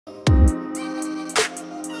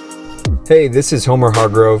Hey, this is Homer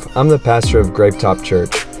Hargrove. I'm the pastor of Grapetop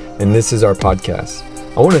Church, and this is our podcast.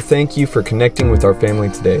 I want to thank you for connecting with our family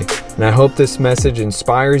today, and I hope this message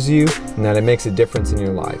inspires you and that it makes a difference in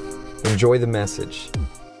your life. Enjoy the message.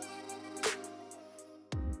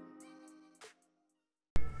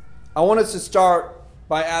 I want us to start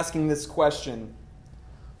by asking this question.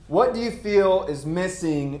 What do you feel is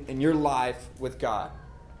missing in your life with God?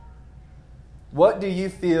 What do you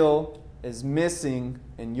feel is missing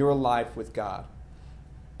in your life with God?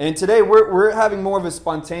 And today we're having more of a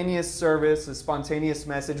spontaneous service, a spontaneous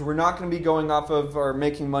message. We're not going to be going off of our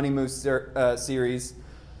Making Money Move series.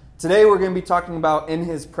 Today we're going to be talking about in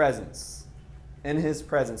His presence. In His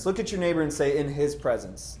presence. Look at your neighbor and say, in His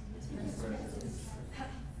presence.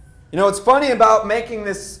 You know, what's funny about making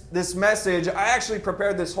this message, I actually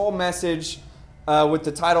prepared this whole message with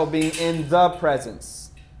the title being In the Presence.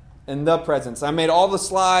 In the presence. I made all the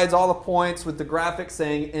slides, all the points with the graphics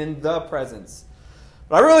saying in the presence.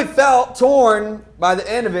 But I really felt torn by the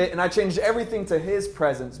end of it, and I changed everything to His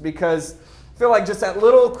presence because I feel like just that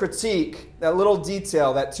little critique, that little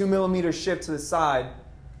detail, that 2mm shift to the side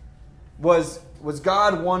was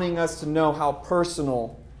God wanting us to know how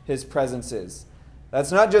personal His presence is.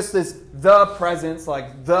 That's not just this the presence,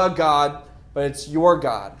 like the God, but it's your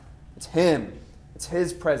God. It's Him. It's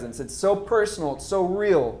His presence. It's so personal. It's so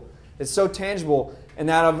real. It's so tangible. And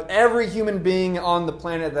that of every human being on the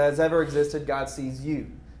planet that has ever existed, God sees you.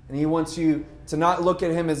 And He wants you to not look at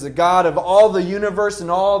Him as the God of all the universe and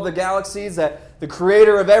all the galaxies, that the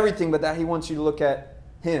creator of everything, but that He wants you to look at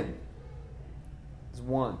Him as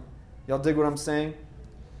one. Y'all dig what I'm saying?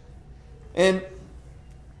 And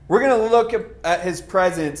we're going to look at His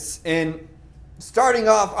presence. And starting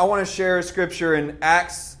off, I want to share a scripture in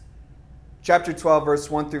Acts chapter 12, verse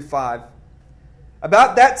 1 through 5.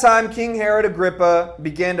 About that time, King Herod Agrippa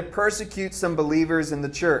began to persecute some believers in the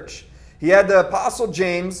church. He had the apostle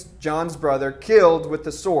James, John's brother, killed with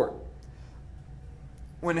the sword.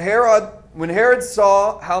 When Herod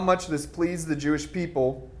saw how much this pleased the Jewish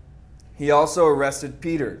people, he also arrested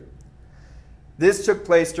Peter. This took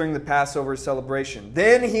place during the Passover celebration.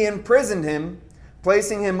 Then he imprisoned him,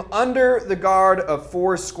 placing him under the guard of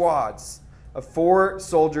 4 squads, of 4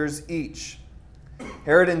 soldiers each.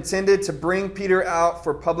 Herod intended to bring Peter out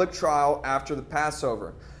for public trial after the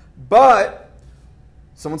Passover. But,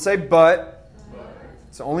 someone say but.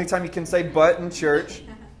 It's the only time you can say but in church.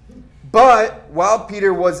 But while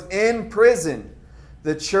Peter was in prison,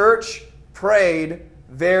 the church prayed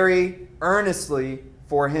very earnestly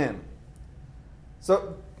for him.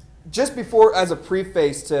 So, just before, as a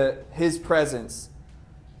preface to His presence,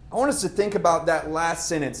 I want us to think about that last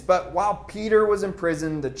sentence. But while Peter was in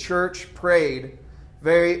prison, the church prayed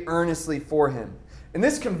very earnestly for him. And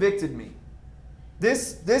this convicted me.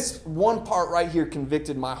 This one part right here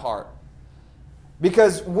convicted my heart.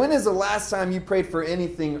 Because when is the last time you prayed for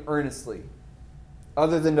anything earnestly?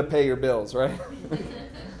 Other than to pay your bills, right?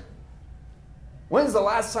 When's the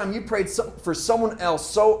last time you prayed for someone else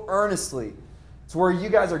so earnestly to where you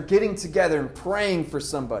guys are getting together and praying for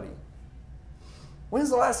somebody? When's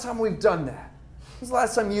the last time we've done that? When's the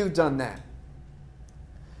last time you've done that?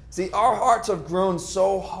 See, our hearts have grown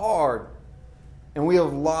so hard, and we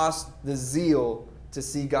have lost the zeal to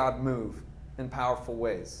see God move in powerful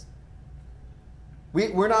ways.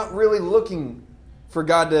 We're not really looking for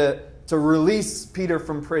God to release Peter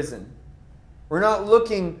from prison. We're not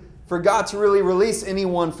looking for God to really release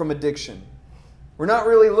anyone from addiction. We're not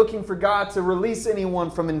really looking for God to release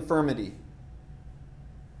anyone from infirmity.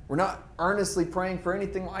 We're not earnestly praying for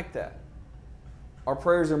anything like that. Our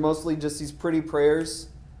prayers are mostly just these pretty prayers.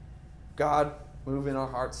 God, move in our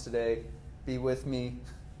hearts today. Be with me.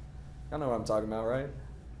 Y'all know what I'm talking about, right?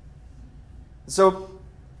 So,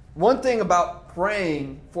 one thing about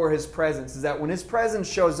praying for His presence is that when His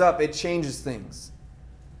presence shows up, it changes things.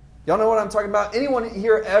 Y'all know what I'm talking about? Anyone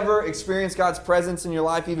here ever experienced God's presence in your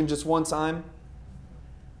life, even just one time?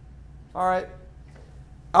 All right.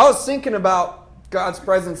 I was thinking about God's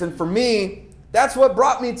presence, and for me, that's what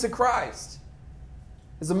brought me to Christ.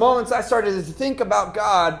 Is the moments I started to think about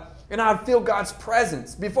God, and I'd feel God's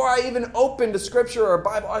presence. Before I even opened a scripture or a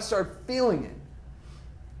Bible, I started feeling it.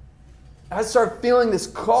 I started feeling this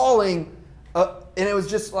calling, and it was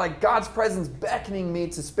just like God's presence beckoning me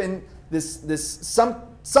to spend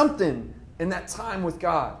something in that time with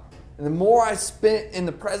God. And the more I spent in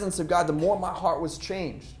the presence of God, the more my heart was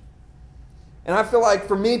changed. And I feel like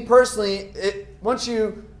for me personally, once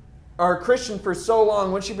you are a Christian for so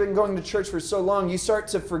long, once you've been going to church for so long, you start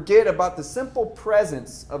to forget about the simple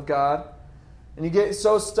presence of God And you get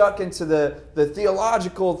so stuck into the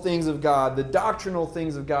theological things of God, the doctrinal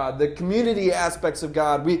things of God, the community aspects of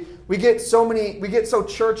God. We get so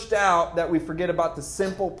churched out that we forget about the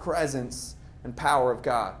simple presence and power of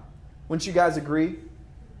God. Wouldn't you guys agree?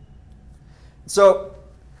 So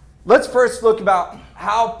let's first look about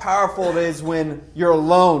how powerful it is when you're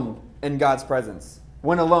alone in God's presence.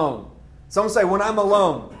 When alone. Someone say, when I'm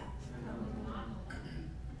alone.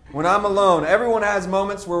 When I'm alone. Everyone has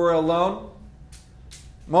moments where we're alone.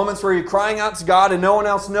 Moments where you're crying out to God and no one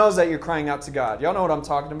else knows that you're crying out to God. Y'all know what I'm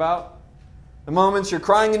talking about? The moments you're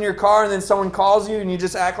crying in your car and then someone calls you and you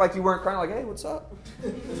just act like you weren't crying. Like, hey, what's up?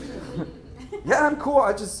 Yeah, I'm cool.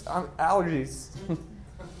 I'm allergies.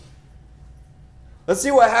 Let's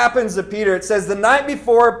see what happens to Peter. It says, the night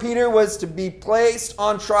before Peter was to be placed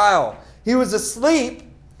on trial, he was asleep,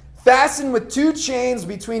 fastened with 2 chains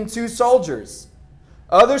between 2 soldiers.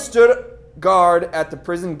 Others stood guard at the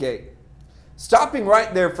prison gate. Stopping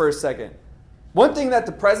right there for a second. One thing that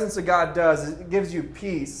the presence of God does is it gives you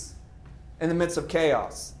peace in the midst of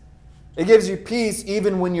chaos. It gives you peace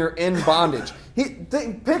even when you're in bondage.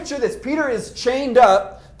 Picture this. Peter is chained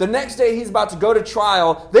up. The next day he's about to go to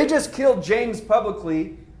trial. They just killed James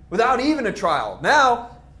publicly without even a trial.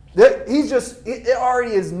 Now, it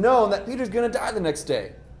already is known that Peter's going to die the next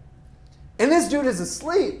day. And this dude is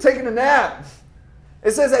asleep, taking a nap.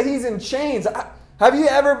 It says that he's in chains. Have you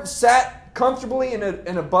ever sat comfortably in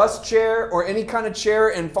a bus chair or any kind of chair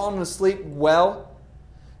and fallen asleep well?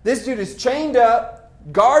 This dude is chained up,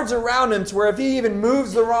 guards around him to where if he even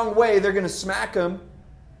moves the wrong way, they're going to smack him.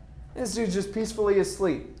 This dude's just peacefully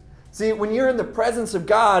asleep. See, when you're in the presence of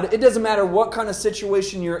God, it doesn't matter what kind of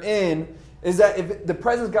situation you're in, is that if the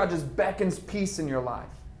presence of God just beckons peace in your life.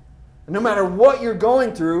 No matter what you're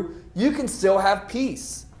going through, you can still have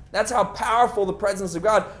peace. That's how powerful the presence of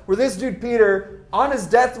God. Where this dude Peter, on his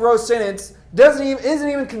death row sentence, isn't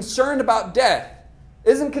even concerned about death.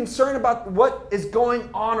 Isn't concerned about what is going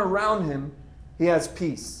on around him. He has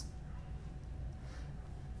peace.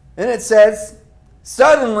 And it says,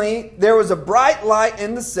 suddenly there was a bright light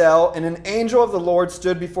in the cell, and an angel of the Lord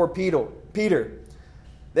stood before Peter.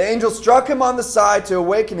 The angel struck him on the side to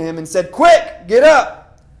awaken him and said, quick, get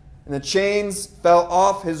up! And the chains fell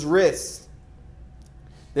off his wrists.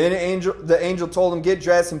 Then the angel told him, get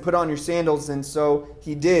dressed and put on your sandals, and so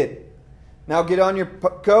he did. Now get on your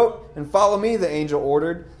coat and follow me, the angel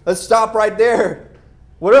ordered. Let's stop right there.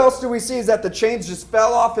 What else do we see is that the chains just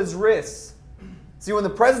fell off his wrists. See, when the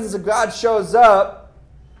presence of God shows up,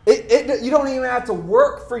 you don't even have to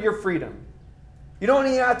work for your freedom. You don't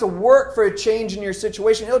even have to work for a change in your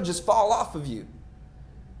situation. It'll just fall off of you.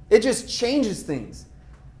 It just changes things.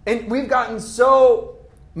 And we've gotten so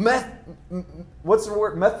what's the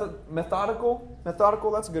word? Methodical?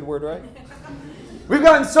 Methodical, that's a good word, right? We've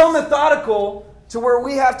gotten so methodical to where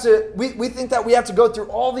we think that we have to go through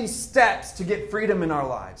all these steps to get freedom in our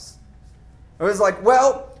lives. It was like,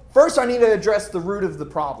 well, first I need to address the root of the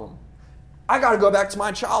problem. I got to go back to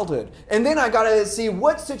my childhood. And then I got to see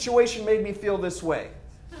what situation made me feel this way.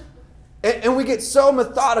 And we get so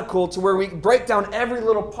methodical to where we break down every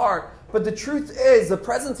little part. But the truth is, the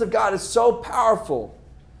presence of God is so powerful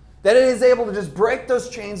that it is able to just break those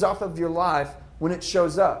chains off of your life when it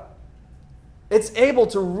shows up. It's able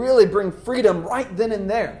to really bring freedom right then and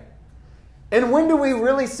there. And when do we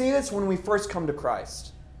really see this? When we first come to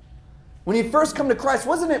Christ. When you first come to Christ,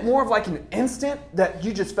 wasn't it more of like an instant that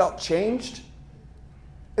you just felt changed?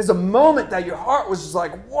 It's a moment that your heart was just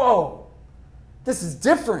like, whoa, this is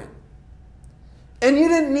different. And you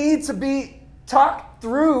didn't need to be talked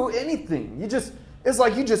through anything. It's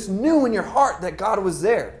like you just knew in your heart that God was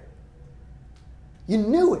there. You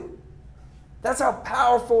knew it. That's how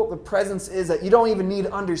powerful the presence is, that you don't even need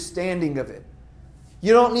understanding of it.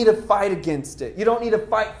 You don't need to fight against it. You don't need to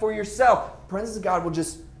fight for yourself. The presence of God will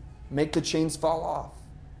just make the chains fall off.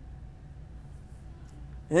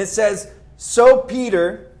 And it says, so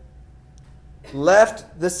Peter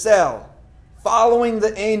left the cell, following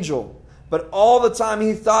the angel. But all the time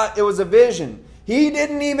he thought it was a vision. He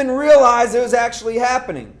didn't even realize it was actually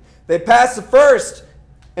happening. They passed the first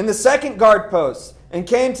and the second guard posts and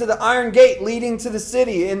came to the iron gate leading to the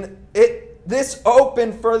city. And this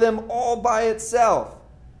opened for them all by itself.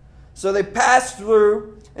 So they passed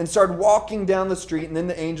through and started walking down the street, and then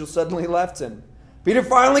the angel suddenly left him. Peter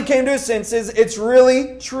finally came to his senses. It's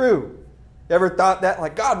really true. You ever thought that?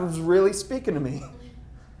 Like, God was really speaking to me.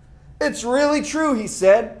 It's really true, he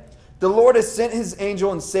said. The Lord has sent his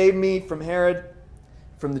angel and saved me from Herod,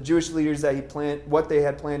 from the Jewish leaders what they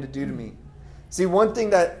had planned to do to me. See, one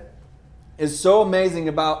thing that is so amazing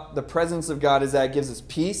about the presence of God is that it gives us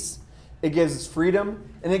peace, it gives us freedom,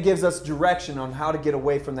 and it gives us direction on how to get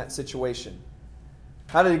away from that situation.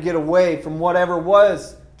 How to get away from whatever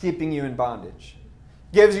was keeping you in bondage.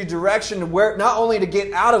 Gives you direction to where, not only to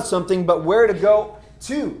get out of something, but where to go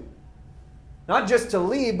to. Not just to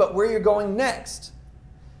leave, but where you're going next.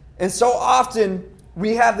 And so often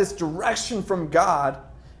we have this direction from God,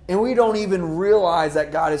 and we don't even realize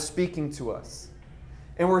that God is speaking to us.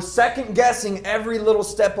 And we're second guessing every little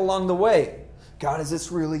step along the way. God, is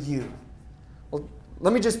this really you? Well,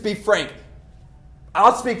 let me just be frank.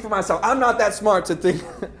 I'll speak for myself. I'm not that smart to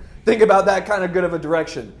think about that kind of good of a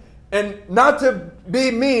direction. And not to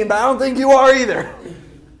be mean, but I don't think you are either.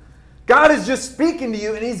 God is just speaking to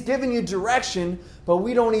you, and He's giving you direction, but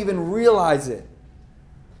we don't even realize it.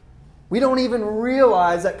 We don't even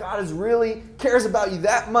realize that God really cares about you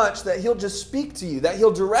that much that He'll just speak to you, that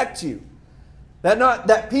He'll direct you.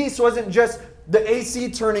 That peace wasn't just the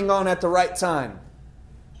AC turning on at the right time.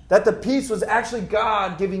 That the peace was actually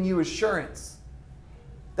God giving you assurance.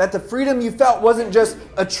 That the freedom you felt wasn't just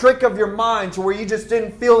a trick of your mind to where you just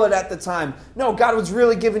didn't feel it at the time. No, God was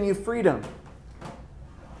really giving you freedom.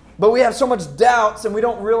 But we have so much doubts and we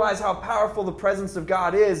don't realize how powerful the presence of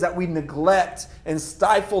God is that we neglect and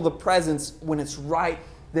stifle the presence when it's right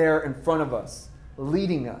there in front of us,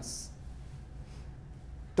 leading us.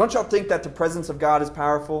 Don't y'all think that the presence of God is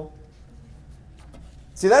powerful?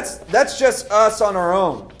 See, that's just us on our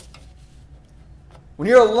own. When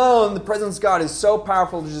you're alone, the presence of God is so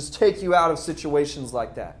powerful to just take you out of situations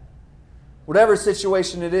like that. Whatever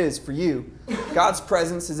situation it is for you, God's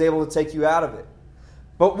presence is able to take you out of it.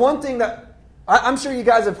 But one thing that I'm sure you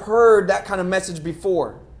guys have heard that kind of message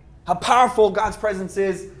before, how powerful God's presence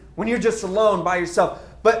is when you're just alone by yourself.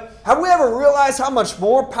 But have we ever realized how much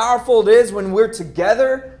more powerful it is when we're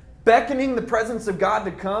together, beckoning the presence of God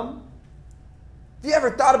to come? Have you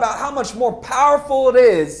ever thought about how much more powerful it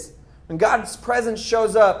is when God's presence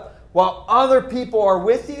shows up while other people are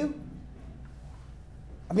with you?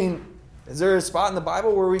 I mean, is there a spot in the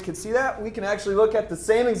Bible where we could see that? We can actually look at the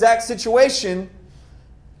same exact situation.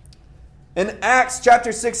 In Acts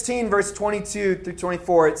chapter 16, verse 22 through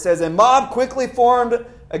 24, it says, "A mob quickly formed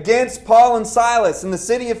against Paul and Silas, and the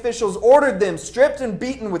city officials ordered them stripped and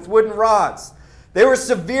beaten with wooden rods. They were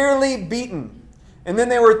severely beaten, and then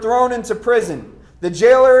they were thrown into prison. The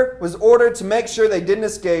jailer was ordered to make sure they didn't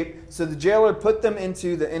escape, so the jailer put them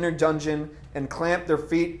into the inner dungeon and clamped their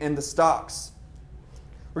feet in the stocks."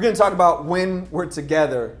 We're going to talk about when we're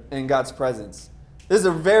together in God's presence. This is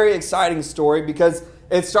a very exciting story because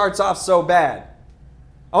it starts off so bad.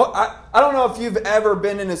 I don't know if you've ever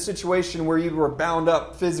been in a situation where you were bound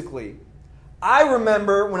up physically. I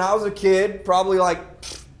remember when I was a kid, probably like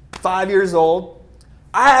 5 years old,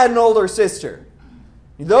 I had an older sister.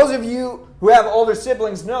 Those of you who have older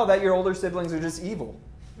siblings know that your older siblings are just evil.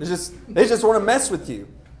 They just want to mess with you.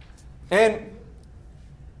 And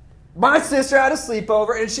my sister had a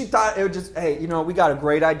sleepover, and she thought it would just, hey, we got a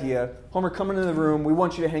great idea. Homer, come into the room. We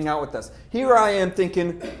want you to hang out with us. Here I am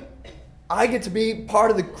thinking, I get to be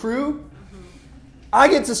part of the crew. I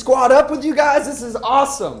get to squat up with you guys. This is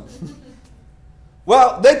awesome.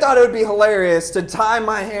 Well, they thought it would be hilarious to tie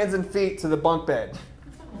my hands and feet to the bunk bed,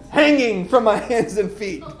 hanging from my hands and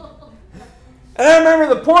feet. And I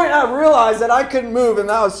remember the point I realized that I couldn't move and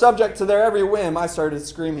I was subject to their every whim, I started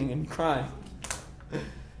screaming and crying.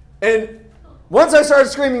 And once I started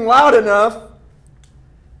screaming loud enough,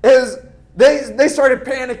 they started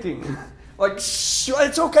panicking. Like, shh,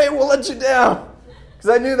 it's okay, we'll let you down. Because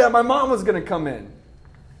I knew that my mom was going to come in.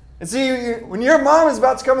 And see, when your mom is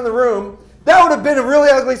about to come in the room, that would have been a really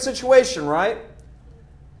ugly situation, right?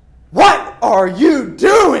 What are you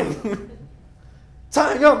doing?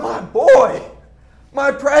 Tying up my boy,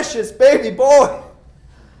 my precious baby boy.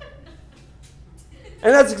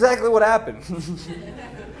 And that's exactly what happened.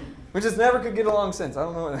 We just never could get along since. I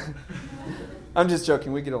don't know. I'm just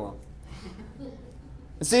joking. We get along.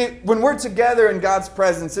 See, when we're together in God's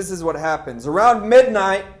presence, this is what happens. Around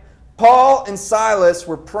midnight, Paul and Silas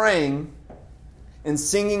were praying and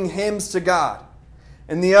singing hymns to God,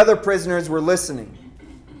 and the other prisoners were listening.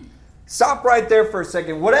 Stop right there for a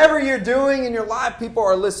second. Whatever you're doing in your life, people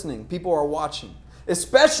are listening. People are watching.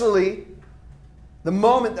 Especially the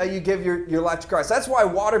moment that you give your life to Christ. That's why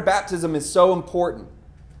water baptism is so important.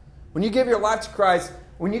 When you give your life to Christ,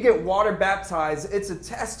 when you get water baptized, it's a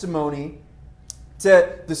testimony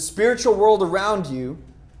to the spiritual world around you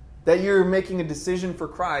that you're making a decision for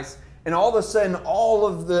Christ. And all of a sudden, all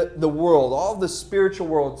of the world, all of the spiritual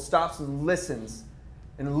world stops and listens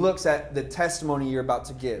and looks at the testimony you're about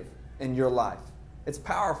to give in your life. It's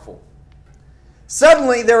powerful.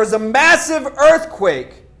 Suddenly, there was a massive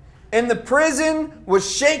earthquake, and the prison was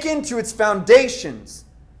shaken to its foundations.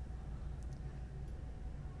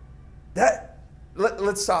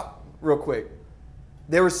 Let's stop real quick.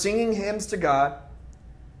 They were singing hymns to God,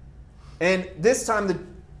 and this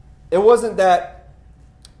time it wasn't that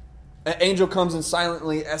an angel comes and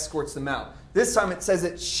silently escorts them out. This time it says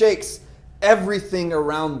it shakes everything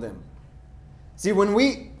around them. See, when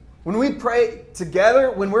we pray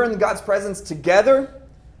together, when we're in God's presence together,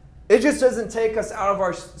 it just doesn't take us out of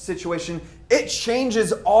our situation. It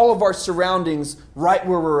changes all of our surroundings right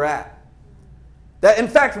where we're at. That, in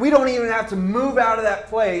fact, we don't even have to move out of that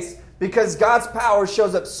place because God's power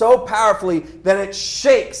shows up so powerfully that it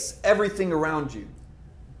shakes everything around you.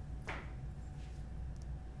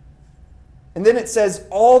 And then it says,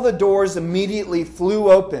 all the doors immediately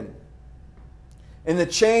flew open, and the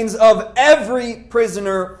chains of every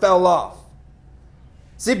prisoner fell off.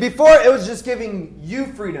 See, before it was just giving you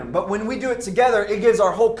freedom, but when we do it together, it gives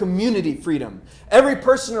our whole community freedom. Every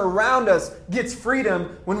person around us gets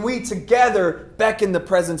freedom when we together beckon the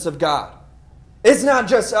presence of God. It's not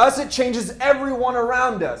just us, it changes everyone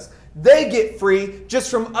around us. They get free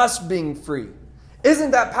just from us being free.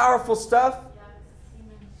 Isn't that powerful stuff?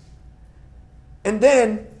 And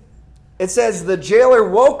then it says the jailer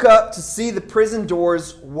woke up to see the prison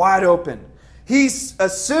doors wide open. He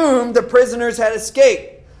assumed the prisoners had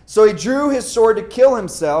escaped, so he drew his sword to kill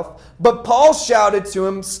himself. But Paul shouted to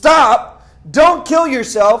him, "Stop! Don't kill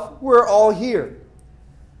yourself. We're all here."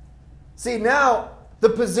 See, now the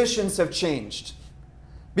positions have changed.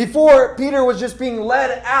 Before, Peter was just being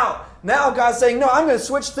led out. Now God's saying, no, I'm going to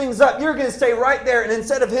switch things up. You're going to stay right there. And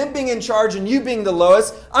instead of him being in charge and you being the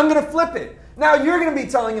lowest, I'm going to flip it. Now you're going to be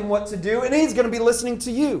telling him what to do, and he's going to be listening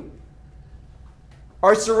to you.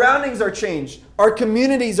 Our surroundings are changed. Our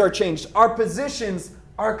communities are changed. Our positions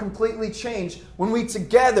are completely changed when we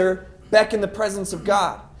together beckon the presence of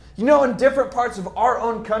God. You know, in different parts of our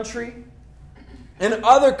own country and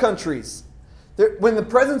other countries, when the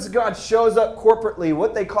presence of God shows up corporately,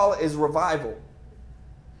 what they call it is revival.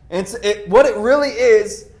 And what it really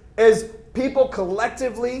is people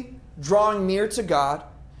collectively drawing near to God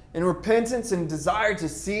in repentance and desire to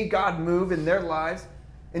see God move in their lives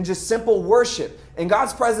in just simple worship. And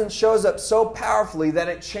God's presence shows up so powerfully that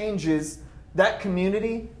it changes that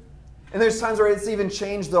community. And there's times where it's even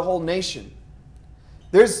changed the whole nation.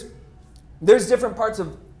 There's different parts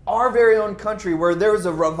of our very own country where there was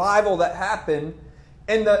a revival that happened,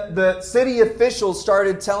 and the city officials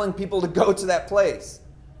started telling people to go to that place.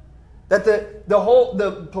 That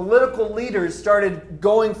the political leaders started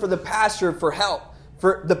going for the pastor for help,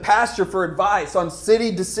 for the pastor for advice on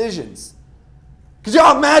city decisions. Could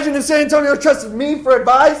y'all imagine if San Antonio trusted me for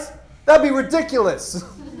advice? That'd be ridiculous.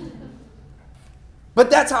 But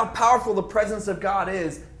that's how powerful the presence of God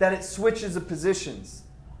is, that it switches the positions.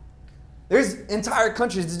 There's entire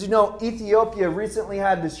countries. Did you know Ethiopia recently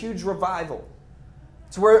had this huge revival?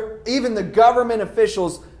 It's where even the government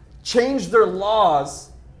officials changed their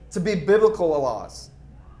laws to be biblical laws.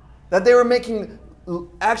 That they were making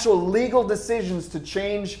actual legal decisions to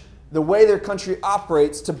change the way their country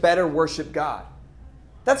operates to better worship God.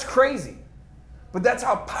 That's crazy. But that's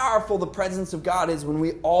how powerful the presence of God is when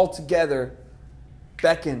we all together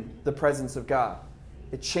beckon the presence of God.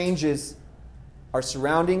 It changes our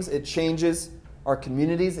surroundings, it changes our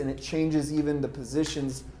communities, and it changes even the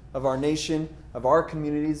positions of our nation, of our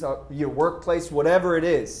communities, your workplace, whatever it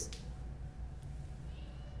is.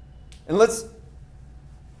 And let's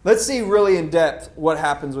see really in depth what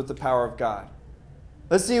happens with the power of God.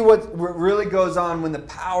 Let's see what really goes on when the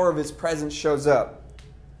power of His presence shows up.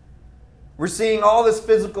 We're seeing all this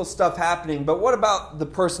physical stuff happening, but what about the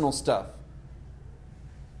personal stuff?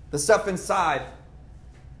 The stuff inside.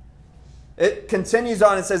 It continues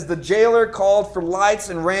on. It says, the jailer called for lights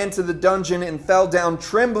and ran to the dungeon and fell down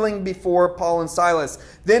trembling before Paul and Silas.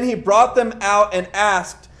 Then he brought them out and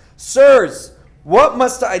asked, "Sirs, what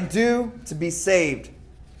must I do to be saved?"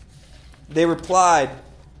 They replied,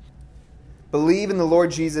 "Believe in the Lord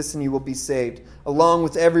Jesus and you will be saved, along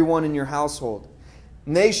with everyone in your household."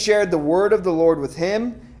 And they shared the word of the Lord with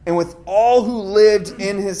him and with all who lived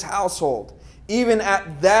in his household. Even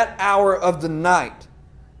at that hour of the night,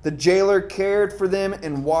 the jailer cared for them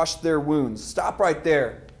and washed their wounds. Stop right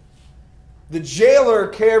there. The jailer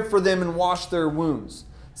cared for them and washed their wounds.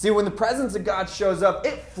 See, when the presence of God shows up,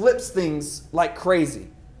 it flips things like crazy.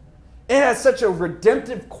 It has such a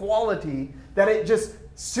redemptive quality that it just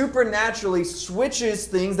supernaturally switches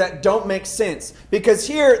things that don't make sense. Because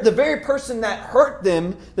here, the very person that hurt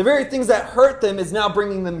them, the very things that hurt them is now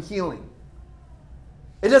bringing them healing.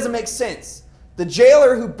 It doesn't make sense. The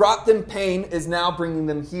jailer who brought them pain is now bringing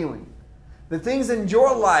them healing. the things in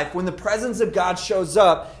your life, when the presence of God shows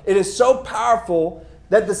up, it is so powerful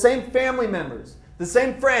that the same family members, the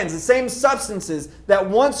same friends, the same substances that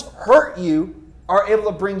once hurt you are able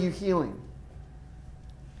to bring you healing.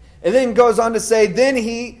 And then goes on to say, then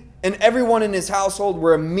he and everyone in his household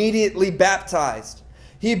were immediately baptized.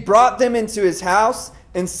 He brought them into his house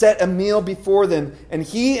and set a meal before them. And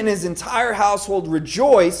he and his entire household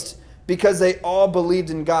rejoiced because they all believed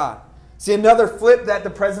in God. See, another flip that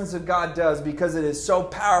the presence of God does, because it is so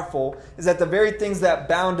powerful, is that the very things that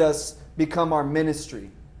bound us become our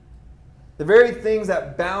ministry. The very things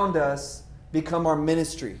that bound us become our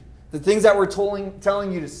ministry. The things that we're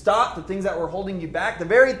telling you to stop, the things that were holding you back, the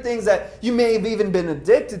very things that you may have even been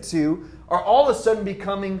addicted to are all of a sudden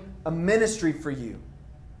becoming a ministry for you.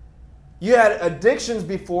 You had addictions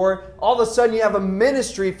before, all of a sudden you have a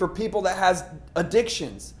ministry for people that has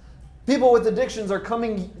addictions. People with addictions are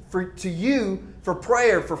coming to you for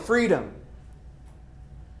prayer, for freedom.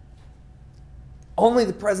 Only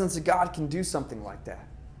the presence of God can do something like that.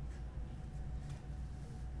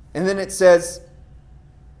 And then it says,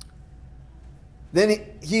 then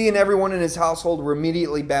he and everyone in his household were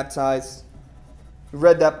immediately baptized. We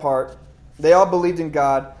read that part. They all believed in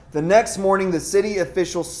God. The next morning, the city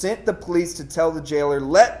officials sent the police to tell the jailer,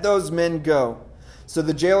 let those men go. So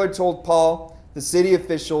the jailer told Paul, the city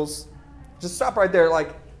officials, just stop right there.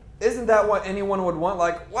 Like, isn't that what anyone would want?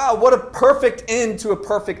 Like, wow, what a perfect end to a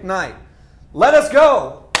perfect night. Let us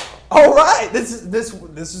go. All right, this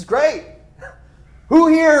is great. Who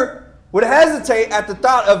here would hesitate at the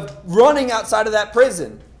thought of running outside of that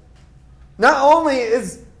prison? Not only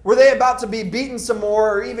were they about to be beaten some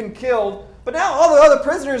more or even killed, but now all the other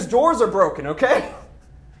prisoners' doors are broken, okay?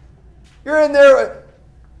 You're in there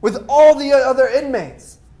with all the other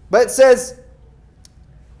inmates. But it says,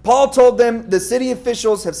 Paul told them, the city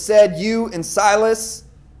officials have said you and Silas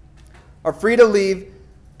are free to leave.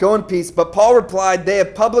 Go in peace. But Paul replied, they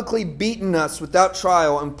have publicly beaten us without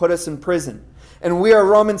trial and put us in prison. And we are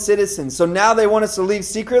Roman citizens. So now they want us to leave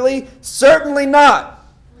secretly? Certainly not.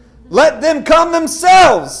 Let them come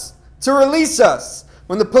themselves to release us.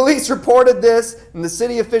 When the police reported this, and the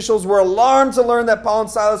city officials were alarmed to learn that Paul and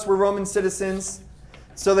Silas were Roman citizens,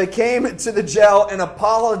 so they came to the jail and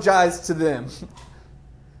apologized to them.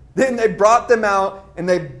 Then they brought them out and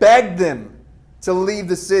they begged them to leave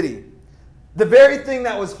the city. The very thing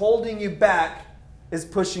that was holding you back is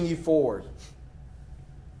pushing you forward.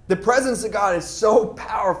 The presence of God is so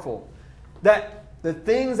powerful that the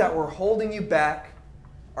things that were holding you back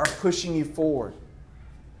are pushing you forward.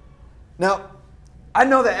 Now, I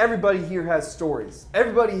know that everybody here has stories.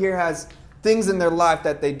 Everybody here has things in their life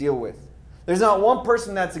that they deal with. There's not one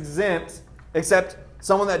person that's exempt except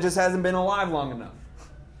someone that just hasn't been alive long enough.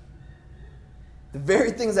 The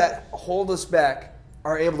very things that hold us back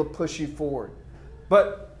are able to push you forward.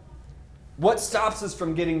 But what stops us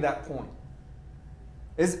from getting that point?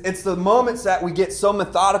 It's the moments that we get so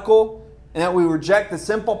methodical and that we reject the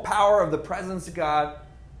simple power of the presence of God.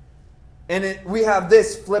 And we have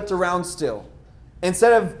this flipped around still.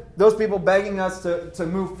 Instead of those people begging us to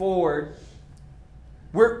move forward,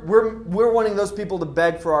 we're wanting those people to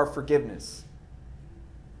beg for our forgiveness.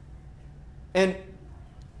 And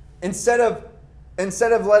instead of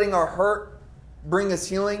letting our hurt bring us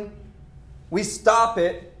healing, we stop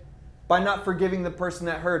it by not forgiving the person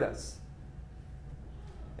that hurt us.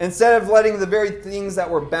 Instead of letting the very things that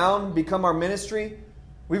were bound become our ministry,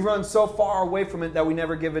 we run so far away from it that we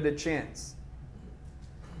never give it a chance.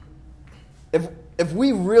 If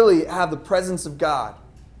we really have the presence of God,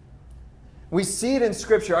 we see it in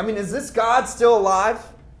Scripture. I mean, is this God still alive?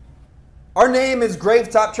 Our name is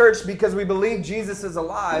Gravetop Church because we believe Jesus is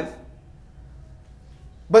alive.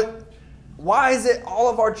 But why is it all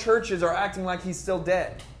of our churches are acting like He's still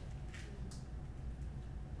dead?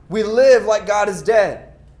 We live like God is dead.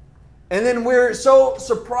 And then we're so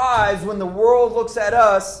surprised when the world looks at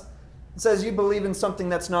us and says, you believe in something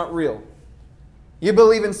that's not real. You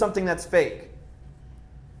believe in something that's fake.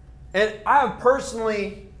 And I have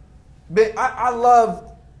personally been, I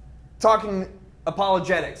love talking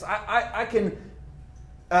apologetics. I can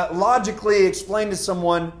logically explain to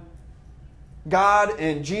someone God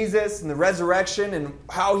and Jesus and the resurrection and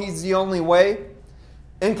how He's the only way.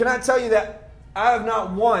 And can I tell you that I have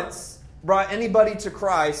not once brought anybody to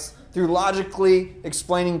Christ through logically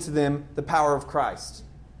explaining to them the power of Christ.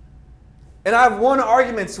 And I've won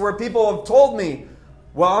arguments where people have told me,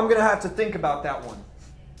 well, I'm going to have to think about that one.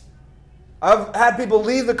 I've had people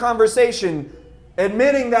leave the conversation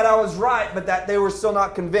admitting that I was right, but that they were still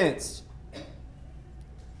not convinced.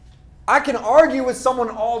 I can argue with someone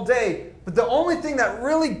all day, but the only thing that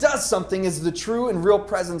really does something is the true and real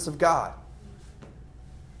presence of God.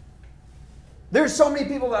 There's so many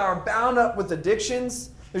people that are bound up with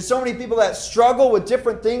addictions. There's so many people that struggle with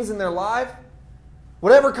different things in their life.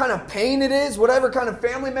 Whatever kind of pain it is, whatever kind of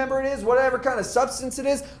family member it is, whatever kind of substance it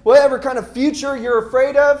is, whatever kind of future you're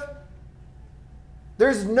afraid of,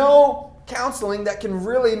 there's no counseling that can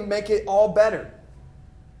really make it all better.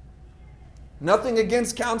 Nothing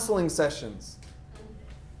against counseling sessions.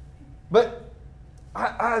 But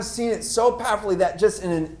I've seen it so powerfully that just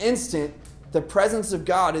in an instant, the presence of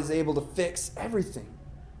God is able to fix everything.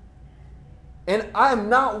 And I'm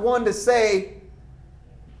not one to say,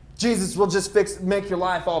 Jesus will just make your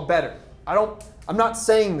life all better. I'm not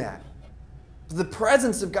saying that. But the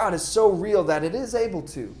presence of God is so real that it is able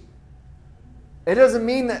to. It doesn't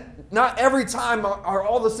mean that not every time are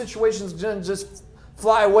all the situations going to just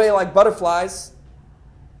fly away like butterflies.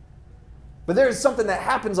 But there is something that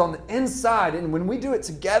happens on the inside. And when we do it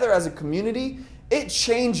together as a community, it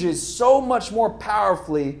changes so much more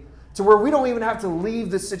powerfully to where we don't even have to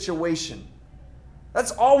leave the situation.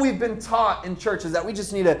 That's all we've been taught in church, is that we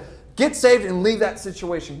just need to get saved and leave that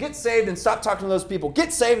situation. Get saved and stop talking to those people.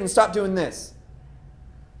 Get saved and stop doing this.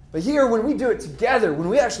 But here, when we do it together, when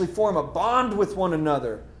we actually form a bond with one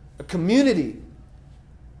another, a community,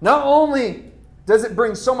 not only does it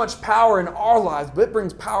bring so much power in our lives, but it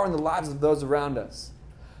brings power in the lives of those around us.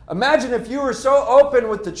 Imagine if you were so open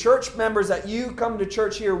with the church members that you come to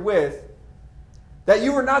church here with, that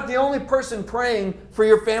you were not the only person praying for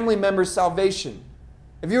your family member's salvation.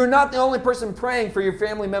 If you're not the only person praying for your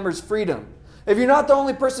family member's freedom, if you're not the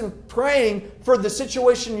only person praying for the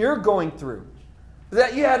situation you're going through,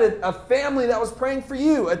 that you had a family that was praying for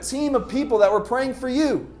you, a team of people that were praying for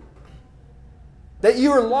you, that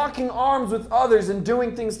you were locking arms with others and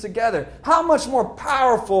doing things together, how much more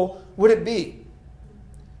powerful would it be?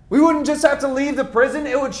 We wouldn't just have to leave the prison,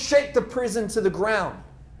 it would shake the prison to the ground.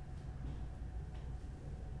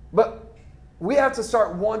 But we have to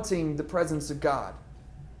start wanting the presence of God.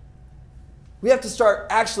 We have to start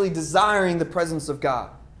actually desiring the presence of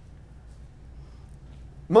God.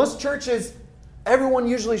 Most churches, everyone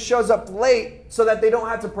usually shows up late so that they don't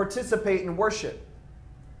have to participate in worship.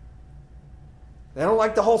 They don't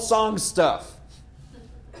like the whole song stuff.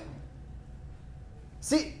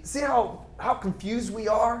 See how confused we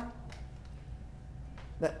are?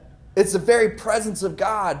 That it's the very presence of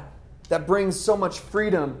God that brings so much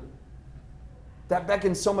freedom, that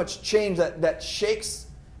beckons so much change, that shakes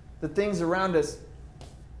the things around us.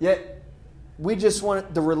 Yet we just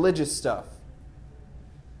want the religious stuff.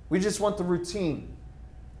 We just want the routine.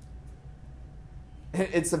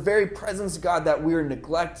 It's the very presence of God that we are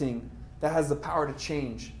neglecting that has the power to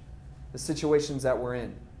change the situations that we're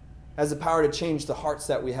in, has the power to change the hearts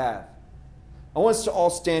that we have. I want us to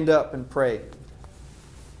all stand up and pray.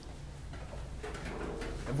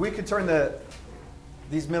 If we could turn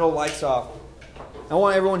these middle lights off, I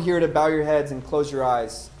want everyone here to bow your heads and close your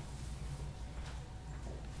eyes.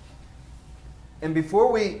 And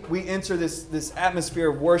before we enter this atmosphere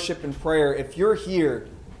of worship and prayer, if you're here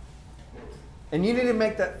and you need to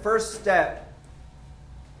make that first step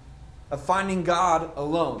of finding God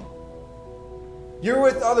alone, you're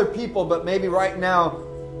with other people, but maybe right now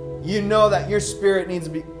you know that your spirit needs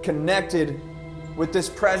to be connected with this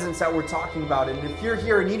presence that we're talking about. And if you're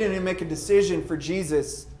here and you need to make a decision for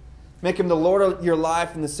Jesus, make Him the Lord of your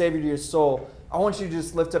life and the Savior to your soul, I want you to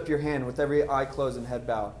just lift up your hand with every eye closed and head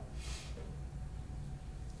bowed.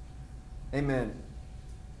 Amen.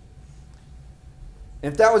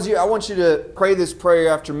 And if that was you, I want you to pray this prayer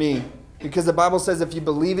after me, because the Bible says if you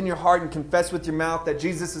believe in your heart and confess with your mouth that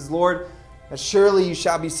Jesus is Lord, that surely you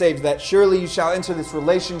shall be saved, that surely you shall enter this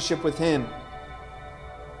relationship with Him.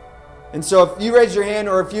 And so if you raise your hand,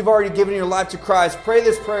 or if you've already given your life to Christ, pray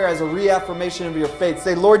this prayer as a reaffirmation of your faith.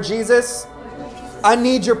 Say, Lord Jesus, I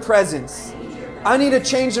need your presence. I need a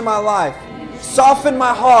change in my life. Soften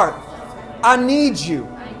my heart. I need you.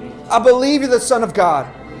 I believe you're the Son of God.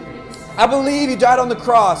 I believe you died on the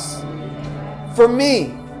cross for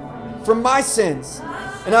me, for my sins.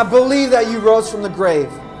 And I believe that you rose from the grave.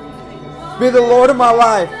 Be the Lord of my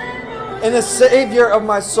life and the Savior of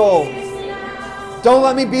my soul. Don't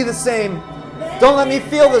let me be the same. Don't let me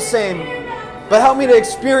feel the same. But help me to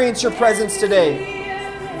experience your presence today.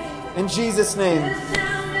 In Jesus' name.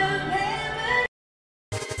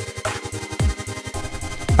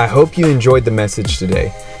 I hope you enjoyed the message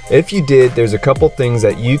today. If you did, there's a couple things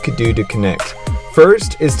that you could do to connect.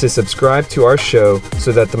 First is to subscribe to our show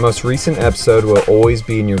so that the most recent episode will always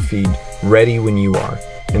be in your feed, ready when you are.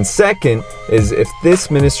 And second is if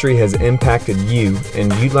this ministry has impacted you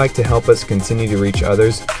and you'd like to help us continue to reach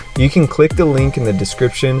others, you can click the link in the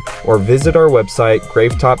description or visit our website,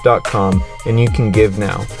 gravetop.com, and you can give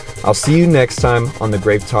now. I'll see you next time on the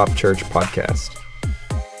Gravetop Church podcast.